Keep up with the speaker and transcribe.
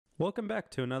Welcome back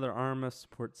to another RMS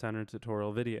Support Center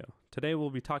tutorial video. Today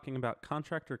we'll be talking about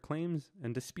contractor claims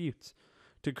and disputes.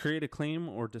 To create a claim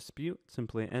or dispute,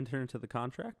 simply enter into the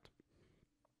contract,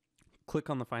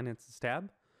 click on the Finances tab,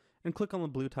 and click on the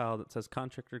blue tile that says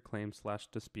Contractor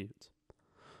Claims/Disputes.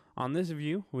 On this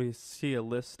view, we see a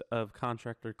list of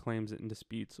contractor claims and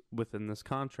disputes within this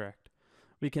contract.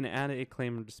 We can add a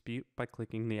claim or dispute by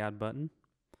clicking the Add button.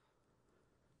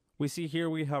 We see here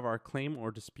we have our claim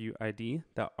or dispute ID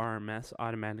that RMS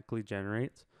automatically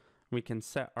generates. We can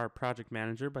set our project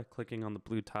manager by clicking on the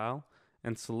blue tile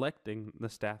and selecting the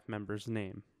staff member's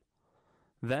name.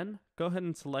 Then go ahead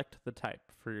and select the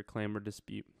type for your claim or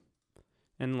dispute.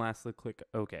 And lastly, click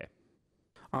OK.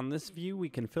 On this view, we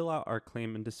can fill out our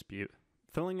claim and dispute.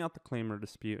 Filling out the claim or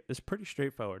dispute is pretty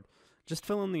straightforward. Just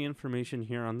fill in the information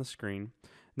here on the screen.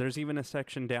 There's even a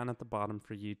section down at the bottom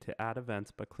for you to add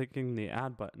events by clicking the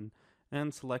Add button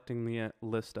and selecting the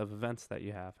list of events that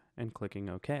you have and clicking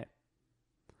OK.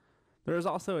 There is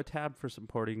also a tab for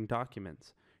supporting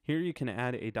documents. Here you can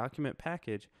add a document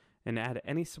package and add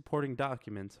any supporting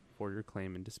documents for your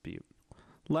claim and dispute.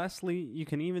 Lastly, you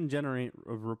can even generate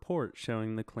a report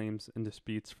showing the claims and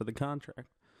disputes for the contract.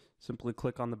 Simply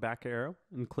click on the back arrow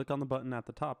and click on the button at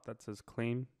the top that says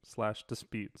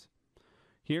Claim/Disputes.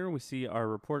 Here we see our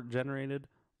report generated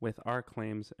with our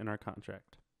claims in our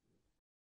contract.